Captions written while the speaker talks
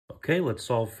Okay, let's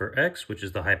solve for x, which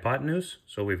is the hypotenuse.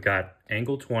 So we've got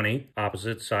angle 20,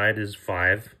 opposite side is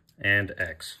 5, and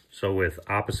x. So with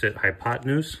opposite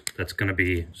hypotenuse, that's going to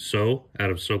be so out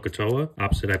of SOHCAHTOA,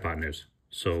 opposite hypotenuse.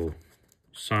 So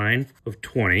sine of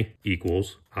 20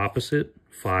 equals opposite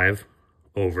 5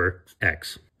 over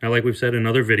x. Now, like we've said in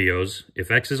other videos,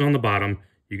 if x is on the bottom,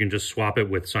 you can just swap it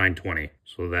with sine 20.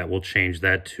 So that will change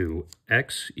that to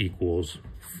x equals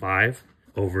 5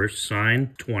 over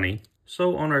sine 20.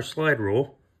 So on our slide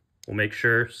rule, we'll make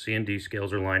sure C and D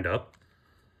scales are lined up.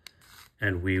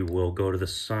 And we will go to the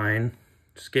sine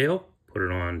scale, put it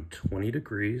on 20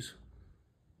 degrees,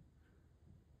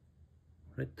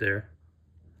 right there.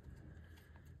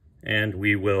 And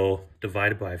we will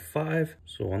divide it by 5.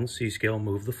 So on the C scale,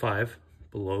 move the 5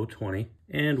 below 20.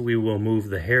 And we will move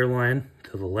the hairline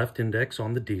to the left index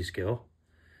on the D scale.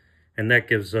 And that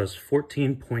gives us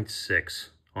 14.6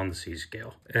 on the C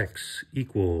scale. X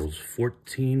equals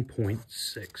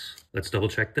 14.6. Let's double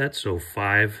check that. So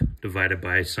 5 divided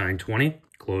by sine 20,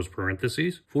 close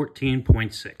parentheses,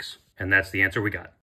 14.6. And that's the answer we got.